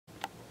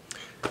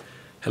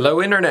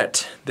Hello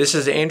Internet, this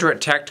is Andrew at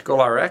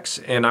Tactical RX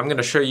and I'm going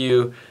to show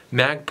you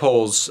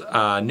Magpul's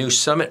new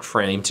Summit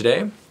frame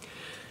today.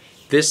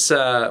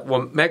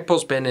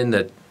 Magpul's been in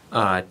the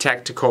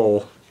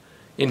tactical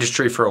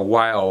industry for a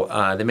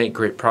while. They make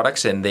great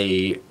products and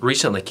they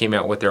recently came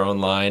out with their own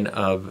line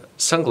of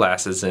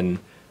sunglasses and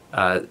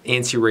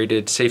ANSI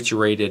rated, safety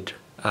rated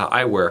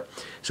eyewear.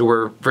 So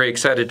we're very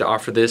excited to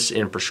offer this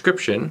in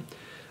prescription.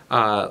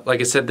 Like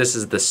I said, this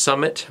is the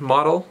Summit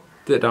model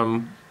that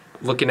I'm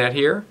looking at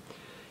here.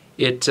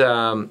 It's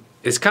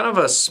kind of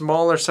a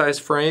smaller size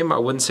frame. I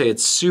wouldn't say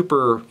it's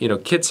super,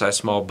 kid size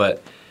small,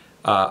 but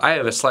I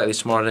have a slightly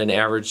smaller than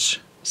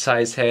average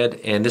size head,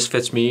 and this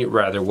fits me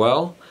rather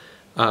well.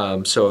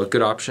 So a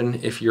good option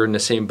if you're in the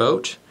same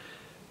boat.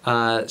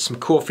 Some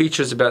cool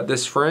features about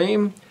this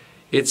frame.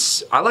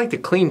 I like the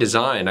clean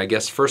design, I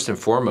guess, first and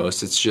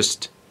foremost. It's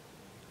just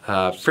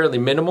fairly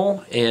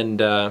minimal and,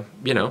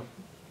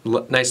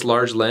 nice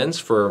large lens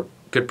for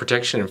good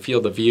protection and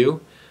field of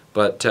view.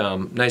 But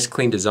nice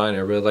clean design, I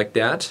really like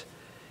that.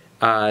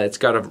 It's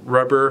got a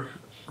rubber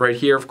right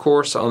here, of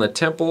course, on the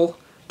temple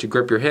to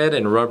grip your head,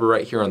 and rubber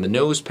right here on the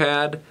nose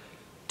pad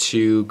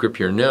to grip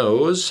your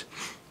nose.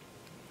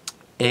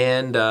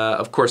 And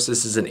of course,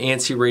 this is an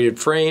ANSI rated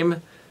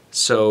frame,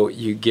 so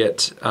you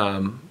get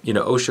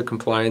OSHA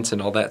compliance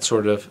and all that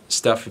sort of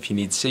stuff if you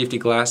need safety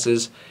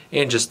glasses,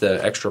 and just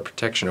the extra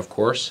protection, of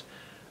course.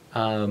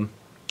 But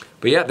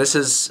yeah, this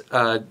is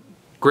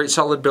great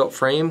solid built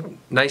frame.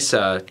 Nice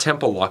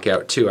temple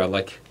lockout too. I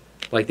like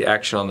the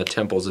action on the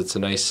temples. It's a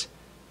nice,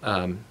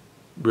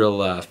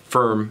 real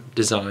firm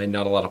design.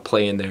 Not a lot of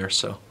play in there.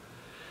 So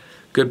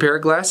good pair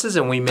of glasses,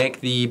 and we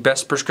make the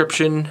best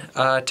prescription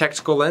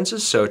tactical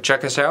lenses. So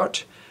check us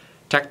out,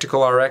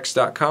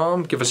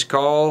 tacticalrx.com. Give us a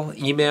call,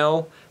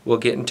 email. We'll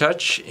get in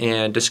touch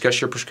and discuss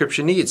your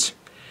prescription needs.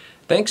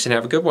 Thanks, and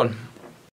have a good one.